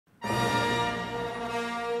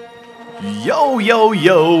Yo, yo,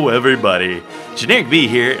 yo, everybody. Generic B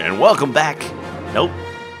here, and welcome back. Nope,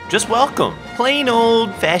 just welcome. Plain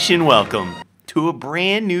old-fashioned welcome to a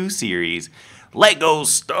brand new series, Lego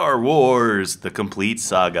Star Wars, the complete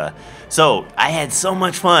saga. So, I had so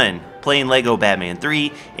much fun playing Lego Batman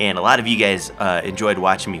 3, and a lot of you guys enjoyed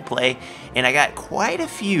watching me play, and I got quite a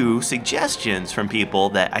few suggestions from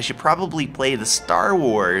people that I should probably play the Star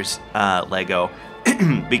Wars Lego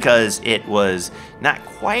because it was not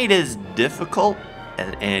quite as difficult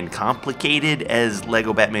and complicated as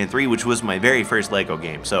Lego Batman 3, which was my very first Lego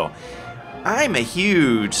game. So I'm a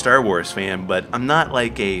huge Star Wars fan, but I'm not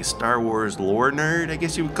like a Star Wars lore nerd, I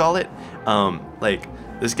guess you would call it. Like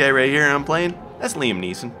this guy right here I'm playing, that's Liam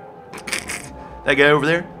Neeson. That guy over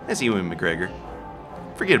there, that's Ewan McGregor.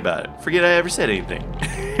 Forget about it. Forget I ever said anything.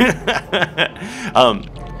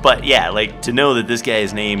 But yeah, like to know that this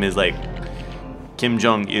guy's name is like Kim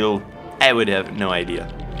Jong-il, I would have no idea.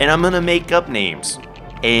 And I'm gonna make up names.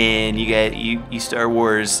 And you Star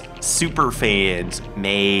Wars super fans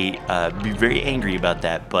may be very angry about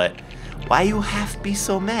that, but why you have to be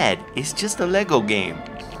so mad? It's just a Lego game.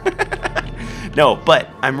 No, but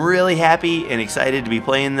I'm really happy and excited to be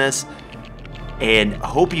playing this, and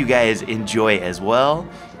hope you guys enjoy as well.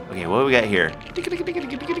 Okay, what do we got here?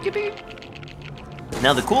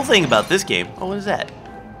 Now the cool thing about this game, oh, what is that?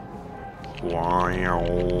 Ooh,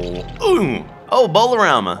 oh,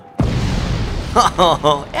 Bolorama.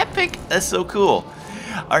 Oh, epic! That's so cool.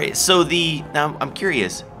 All right, so now I'm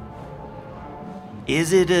curious.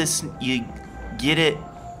 Is it you get it,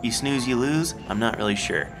 you snooze, you lose? I'm not really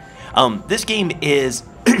sure. This game is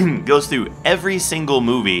goes through every single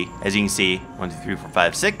movie, as you can see, 1, 2, 3, 4,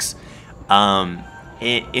 5, 6,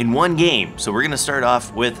 in one game. So we're gonna start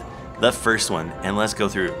off with the first one, and let's go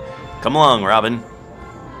through. Come along, Robin.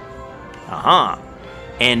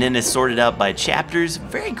 And then it's sorted out by chapters.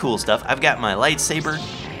 Very cool stuff. I've got my lightsaber.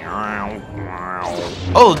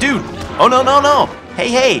 Oh, dude. Oh, no, no, no. Hey,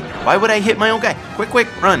 hey. Why would I hit my own guy? Quick, quick,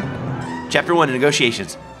 run. Chapter 1,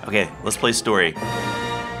 negotiations. Okay, let's play story.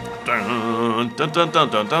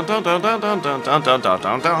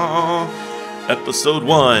 Episode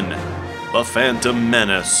 1, The Phantom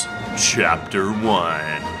Menace, Chapter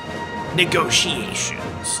 1,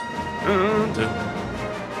 negotiations.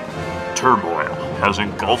 Turmoil has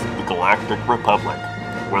engulfed the Galactic Republic.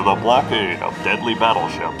 With a blockade of deadly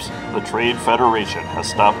battleships, the Trade Federation has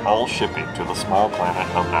stopped all shipping to the small planet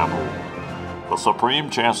of Naboo. The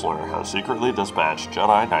Supreme Chancellor has secretly dispatched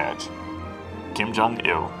Jedi Knights Kim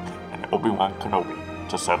Jong-il and Obi-Wan Kenobi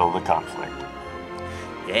to settle the conflict.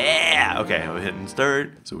 Yeah! Okay, I'm hitting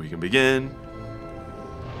start so we can begin.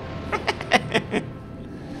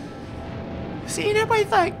 See, everybody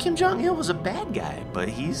thought Kim Jong-il was a bad guy, but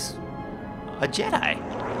he's a Jedi.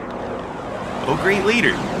 Oh, great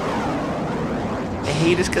leader. They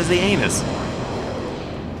hate us because they ain't us.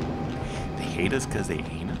 They hate us because they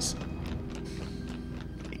ain't us?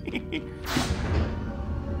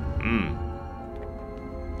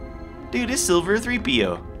 Dude, it's Silver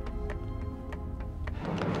 3PO.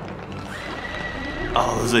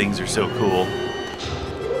 Oh, those things are so cool.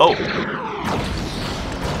 Oh.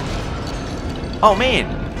 Oh, man.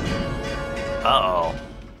 Uh-oh.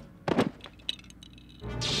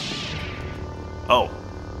 Oh,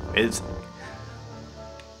 it's...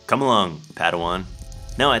 Come along, Padawan.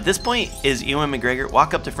 Now, at this point, is Ewan McGregor.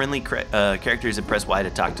 Walk up to friendly characters and press Y to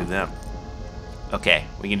talk to them. Okay,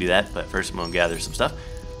 we can do that, but first I'm going to gather some stuff.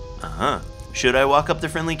 Should I walk up to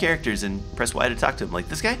friendly characters and press Y to talk to them? Like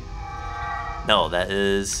this guy? No, that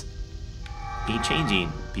is... me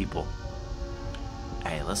changing people.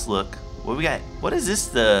 Alright, let's look. What we got? What is this,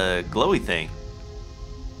 the glowy thing?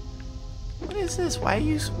 What is this? Why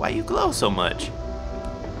you glow so much?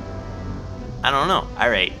 I don't know.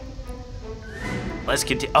 Alright. Let's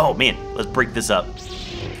continue. Oh man, let's break this up.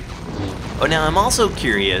 Oh, now I'm also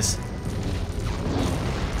curious.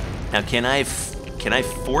 Now can I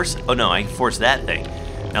force? Oh no, I can force that thing.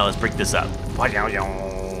 Now let's break this up.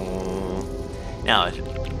 Now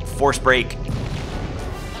force break.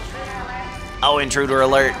 Oh, intruder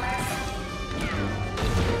alert.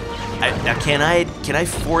 Now can I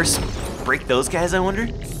force break those guys, I wonder?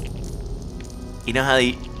 You know how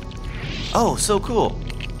they... Oh, so cool.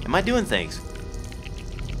 Am I doing things?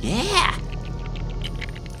 Yeah.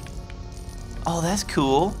 Oh, that's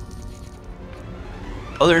cool.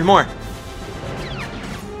 Oh, there's more.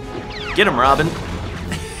 Get him, Robin.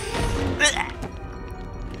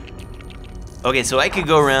 Okay, so I could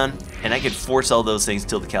go around and I could force all those things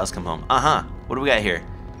till the cows come home. What do we got here?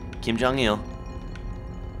 Kim Jong-il.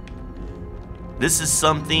 This is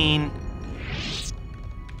something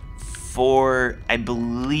 4. I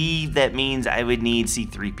believe that means I would need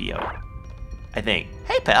C-3PO. I think.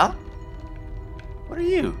 Hey, pal. What are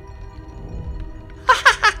you?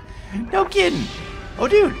 No kidding. Oh,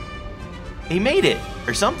 dude. He made it.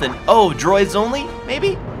 Or something. Oh, droids only?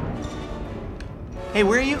 Maybe? Hey,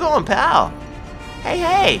 where are you going, pal? Hey,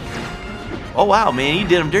 hey. Oh, wow, man. You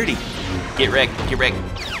did him dirty. Get wrecked. Get wrecked.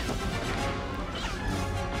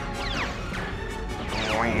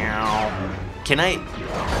 Can I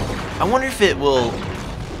wonder if it will...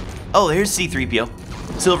 Oh, there's C-3PO.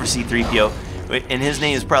 Silver C-3PO. And his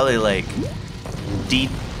name is probably like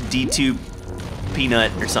D2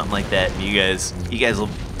 Peanut or something like that. You guys will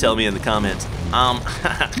tell me in the comments.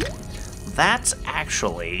 That's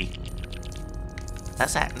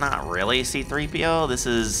not really C-3PO. This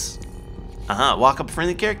is... walk up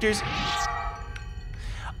friendly characters.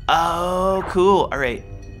 Oh, cool. All right.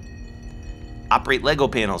 Operate Lego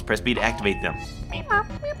panels. Press B to activate them.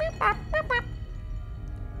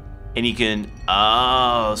 And you can...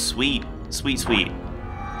 Oh, sweet. Sweet, sweet.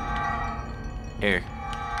 Here.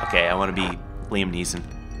 Okay, I want to be Liam Neeson.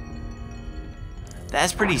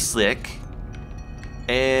 That's pretty slick.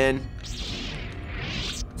 And...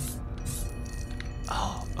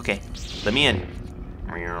 Oh, okay. Let me in.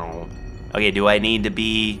 Okay, do I need to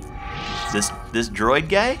be this droid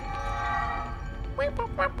guy?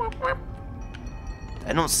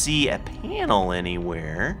 I don't see a panel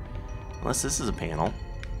anywhere. Unless this is a panel.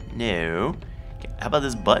 No. How about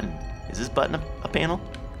this button? Is this button a panel?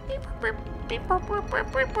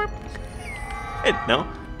 No?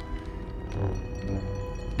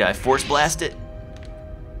 Did I force blast it?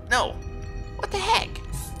 No. What the heck?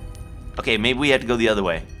 Okay, maybe we have to go the other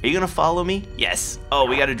way. Are you gonna follow me? Yes. Oh,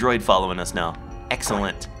 we got a droid following us now.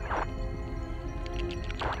 Excellent.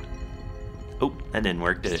 Oh, that didn't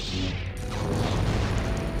work, did it?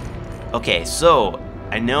 Okay, so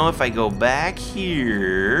I know if I go back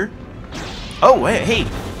here... Oh, hey,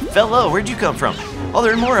 fellow, where'd you come from? Oh,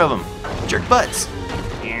 there are more of them. Jerk butts.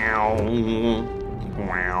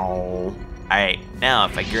 Alright, now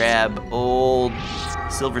if I grab old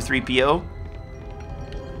Silver 3PO.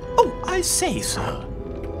 Oh, I say so.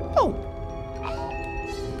 Oh.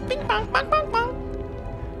 Bing, bong, bong, bong, bong.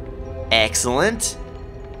 Excellent.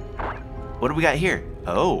 What do we got here?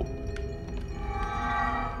 Oh.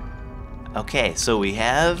 Okay, so we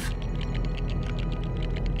have...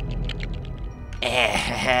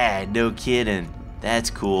 no kidding. That's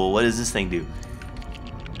cool. What does this thing do?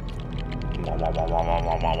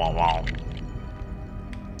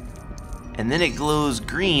 And then it glows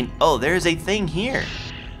green. Oh, there's a thing here.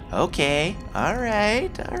 Okay.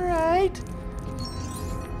 Alright, alright.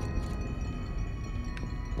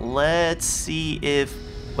 Let's see if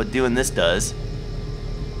what doing this does.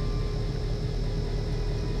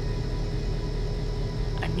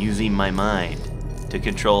 I'm using my mind to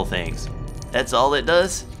control things. That's all it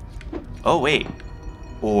does? Oh, wait.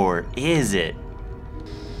 Or is it?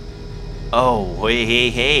 Oh,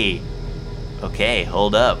 wait, hey. Okay,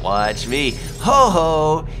 hold up. Watch me. Ho,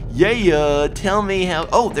 ho. Yeah. Tell me how.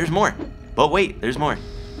 Oh, there's more. But wait, there's more.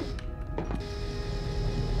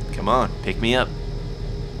 Come on, pick me up.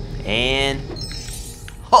 And...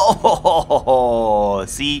 Oh,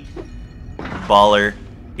 see? Baller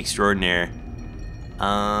extraordinaire.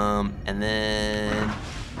 And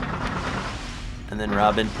then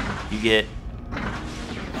Robin, you get...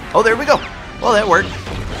 Oh, there we go. Well, that worked.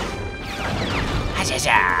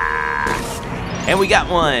 And we got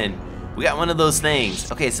one. We got one of those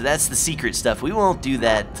things. Okay, so that's the secret stuff. We won't do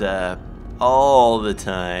that all the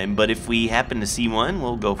time, but if we happen to see one,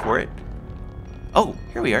 we'll go for it. Oh,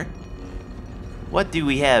 here we are. What do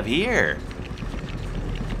we have here?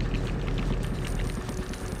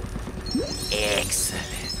 Excellent.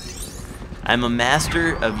 I'm a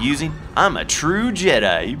master of using... I'm a true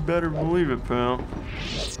Jedi. You better believe it, pal.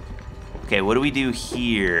 Okay, what do we do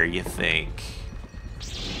here, you think?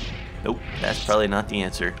 Nope, that's probably not the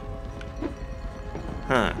answer.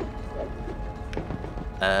 Huh.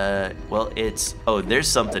 Well, it's... Oh, there's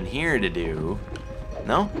something here to do.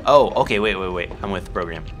 No? Oh, okay, wait. I'm with the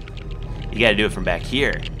program. You gotta do it from back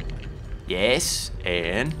here. Yes,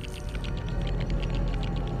 and...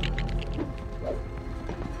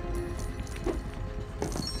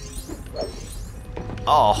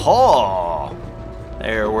 Oh-ho!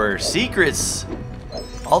 There were secrets.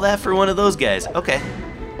 All that for one of those guys. Okay.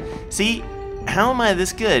 See, how am I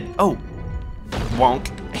this good? Oh. Wonk.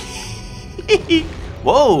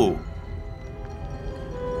 Whoa.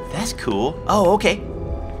 That's cool. Oh, okay.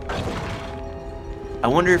 I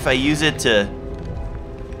wonder if I use it to...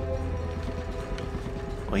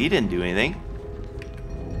 Well, he didn't do anything.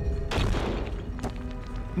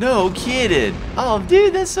 No kidding. Oh,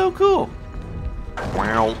 dude, that's so cool.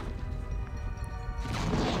 Wow.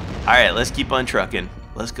 Alright, let's keep on trucking.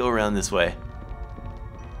 Let's go around this way.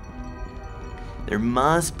 There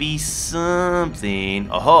must be something.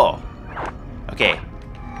 Oh, okay.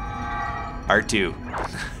 R2.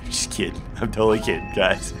 Just kidding. I'm totally kidding,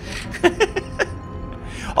 guys.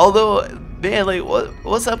 Although, man, like,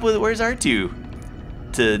 what's up with where's R2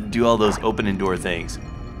 to do all those opening door things?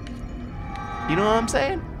 You know what I'm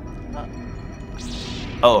saying?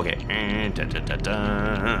 Oh, okay.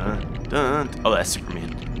 Oh, that's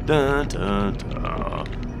Superman. Dun, dun,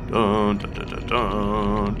 dun. Dun, dun, dun,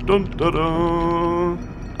 dun, dun, dun,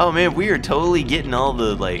 dun. Oh man, we are totally getting all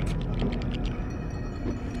the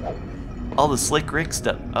all the slick Rick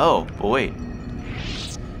stuff. Oh, but wait.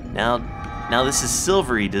 Now this is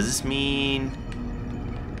silvery. Does this mean?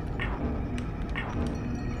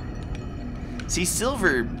 See,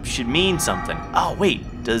 silver should mean something. Oh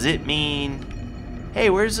wait, does it mean? Hey,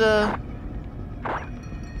 where's my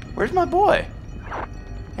boy?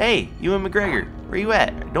 Hey, Ewan McGregor, where you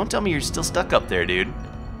at? Don't tell me you're still stuck up there, dude.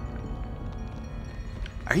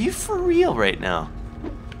 Are you for real right now?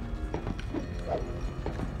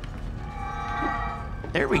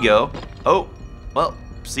 There we go. Oh, well,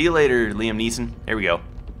 see you later, Liam Neeson. There we go.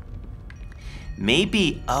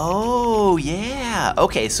 Maybe, oh, yeah.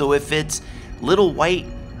 Okay, so if it's little white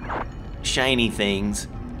shiny things,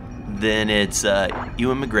 then it's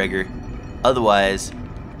Ewan McGregor. Otherwise,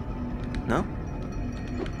 no?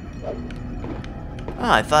 Oh,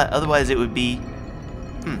 I thought otherwise it would be...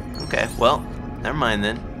 okay, well, never mind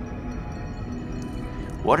then.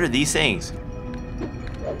 What are these things?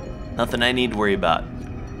 Nothing I need to worry about.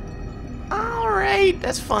 Alright,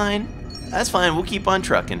 that's fine. That's fine, we'll keep on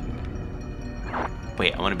trucking.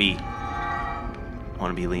 Wait, I want to be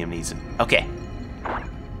Liam Neeson. Okay.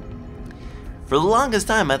 For the longest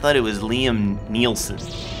time, I thought it was Liam Nielsen.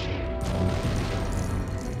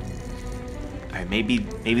 Alright, maybe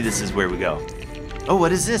this is where we go. Oh,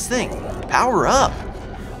 what is this thing? Power up.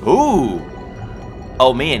 Ooh.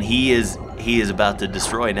 Oh man, he is about to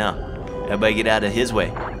destroy now. Everybody get out of his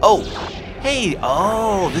way. Oh, hey,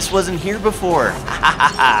 oh, this wasn't here before.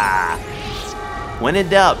 When in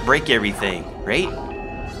doubt, break everything, right?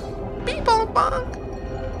 Beep bonk bonk.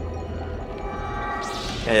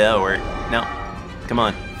 Okay, that'll work. No, come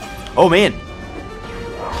on. Oh man.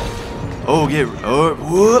 Oh, get, oh,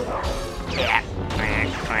 whoop.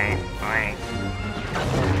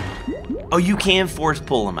 Oh, you can force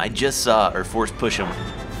pull him. I just saw, or force push him.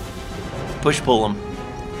 Push pull him.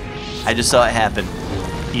 I just saw it happen.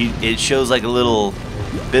 It shows like a little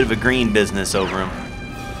bit of a green business over him.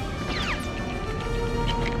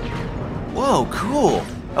 Whoa, cool.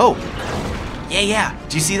 Oh, yeah.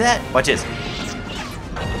 Do you see that? Watch this.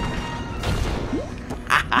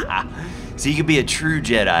 So you could be a true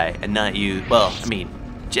Jedi and not use, well, I mean,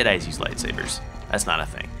 Jedis use lightsabers. That's not a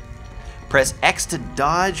thing. Press X to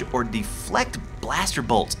dodge or deflect blaster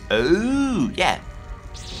bolts. Oh, yeah.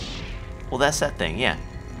 Well, that's that thing, yeah.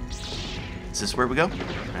 Is this where we go?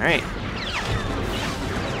 All right.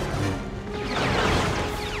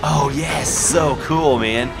 Oh, yes, so cool,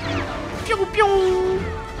 man. Pew, pew,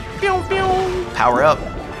 pew, pew. Power up.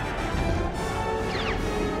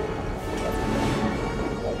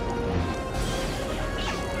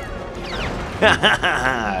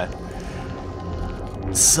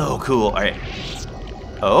 So cool. All right.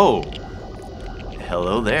 Oh.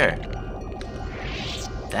 Hello there.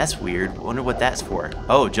 That's weird. Wonder what that's for.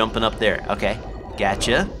 Oh, jumping up there. Okay.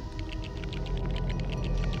 Gotcha.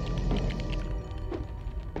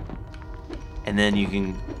 And then you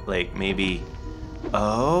can, like, maybe...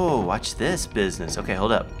 Oh, watch this business. Okay,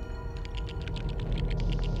 hold up.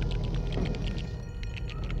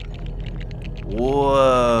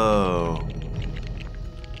 Whoa.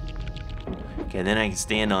 Okay, then I can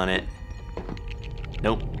stand on it.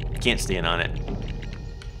 Nope, can't stand on it.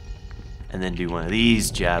 And then do one of these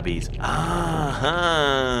jobbies.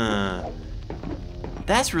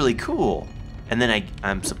 That's really cool. And then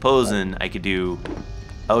I'm supposing I could do...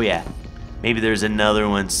 Oh yeah, maybe there's another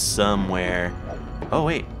one somewhere. Oh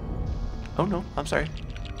wait. Oh no, I'm sorry.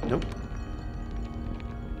 Nope.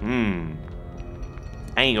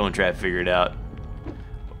 I ain't gonna try to figure it out.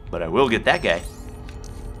 But I will get that guy.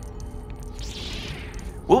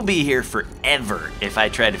 We'll be here forever if I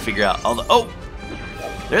try to figure out all the... Oh!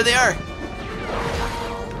 There they are!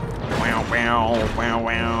 Wow, wow, wow,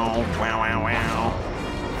 wow, wow, wow, wow.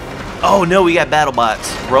 Oh no, we got battle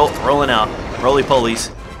bots rolling out. Roly-polies.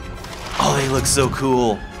 Oh, they look so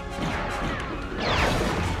cool.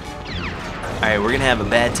 Alright, we're gonna have a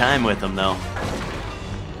bad time with them though.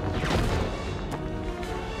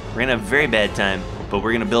 We're gonna have a very bad time, but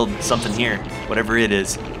we're gonna build something here, whatever it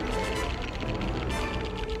is.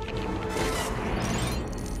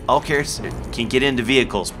 All carrots can get into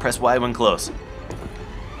vehicles. Press Y when close.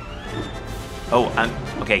 Oh,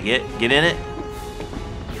 okay. Get in it.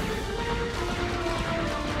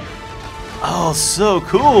 Oh, so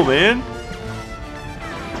cool, man.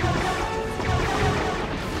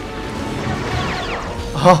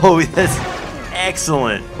 Oh, that's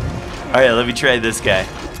excellent. All right, let me try this guy.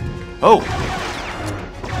 Oh.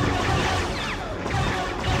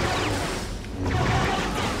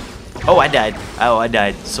 Oh, I died. Oh, I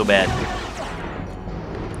died so bad.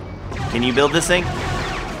 Can you build this thing?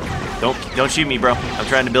 Don't shoot me, bro. I'm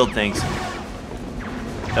trying to build things.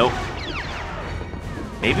 Nope.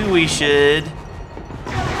 Maybe we should.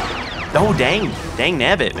 Oh, dang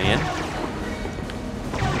nabbit, man.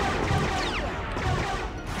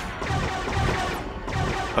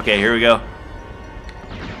 Okay, here we go.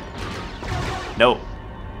 Nope.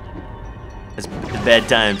 It's bad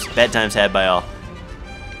times. Bad times had by all.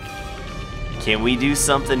 Can we do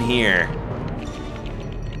something here?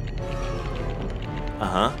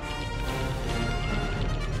 Uh-huh.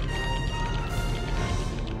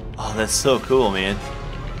 Oh, that's so cool, man.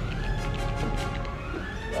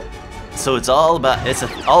 So it's all about, it's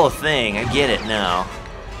all a thing. I get it now.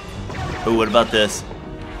 Oh, what about this?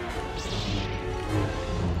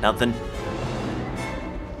 Nothing.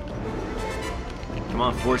 Come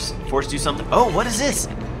on, force do something. Oh, what is this?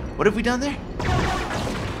 What have we done there?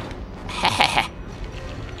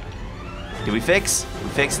 Did we fix? We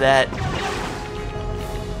fix that.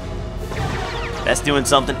 That's doing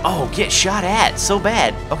something. Oh, get shot at. So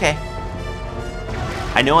bad. Okay.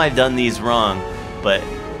 I know I've done these wrong, but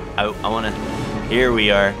I want to... Here we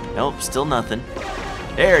are. Nope, still nothing.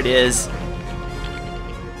 There it is.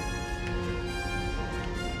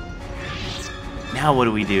 Now what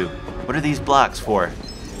do we do? What are these blocks for?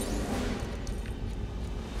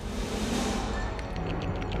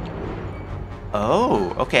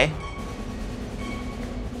 Oh, okay.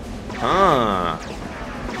 Huh.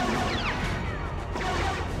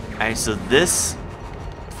 Alright, so this,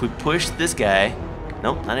 if we push this guy,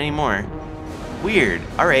 nope, not anymore. Weird.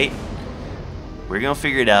 Alright. We're gonna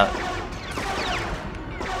figure it out.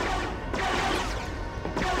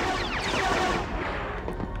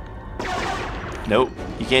 Nope,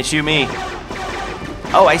 you can't shoot me.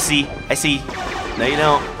 Oh, I see. No, you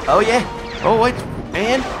don't. Oh, yeah. Oh, what?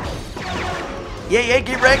 Man. Yeah,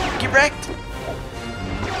 get wrecked.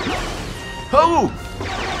 Oh!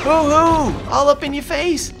 All up in your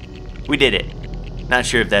face. We did it. Not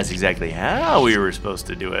sure if that's exactly how we were supposed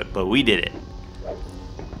to do it, but we did it.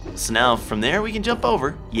 So now from there we can jump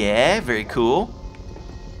over. Yeah, very cool.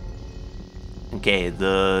 Okay,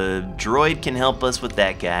 the droid can help us with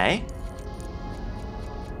that guy.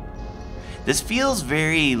 This feels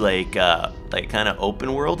very like kind of open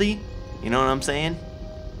worldy. You know what I'm saying?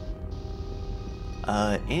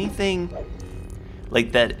 Anything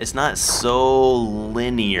like that, it's not so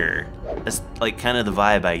linear. That's like kind of the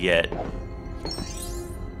vibe I get.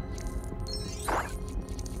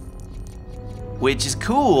 Which is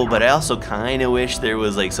cool, but I also kind of wish there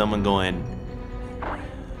was like someone going,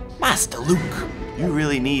 Master Luke, you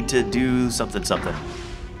really need to do something.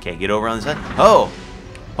 Okay, get over on the side. Oh!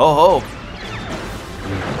 Ho!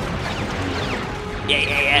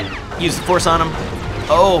 Yeah. Use the force on him.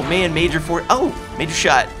 Oh, man, major force. Oh, major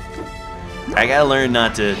shot. I gotta learn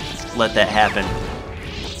not to let that happen.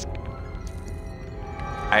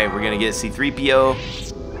 Alright, we're gonna get C-3PO.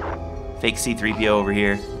 Fake C-3PO over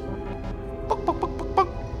here.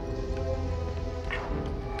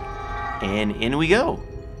 And in we go.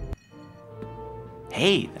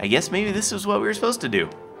 Hey, I guess maybe this is what we were supposed to do.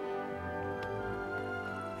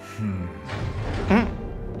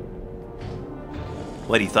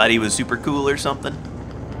 What, he thought he was super cool or something?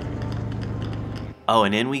 Oh,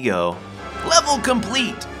 and in we go. Level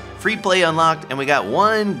complete! Free play unlocked, and we got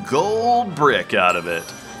 1 gold brick out of it.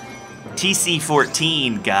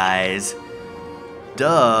 TC-14, guys.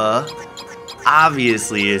 Duh.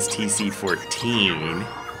 Obviously it's TC-14.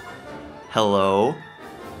 Hello.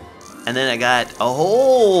 And then I got a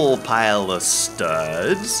whole pile of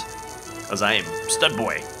studs, because I am Stud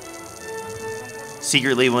Boy.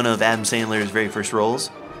 Secretly one of Adam Sandler's very first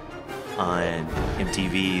roles on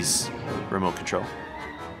MTV's Remote Control.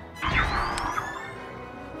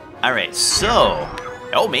 Alright, so...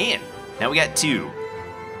 Oh man, now we got 2.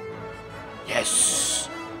 Yes!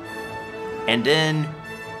 And then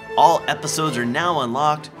all episodes are now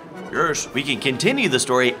unlocked. Yes, we can continue the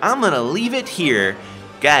story. I'm gonna leave it here.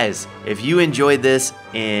 Guys, if you enjoyed this,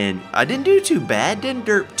 And I didn't do too bad, didn't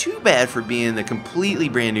derp too bad for being a completely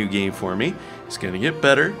brand new game for me. It's gonna get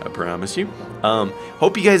better, I promise you.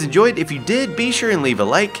 Hope you guys enjoyed. If you did, be sure and leave a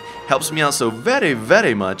like. Helps me out so very,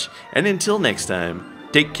 very much. And until next time,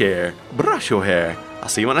 take care, brush your hair. I'll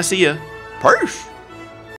see you when I see you. Peace!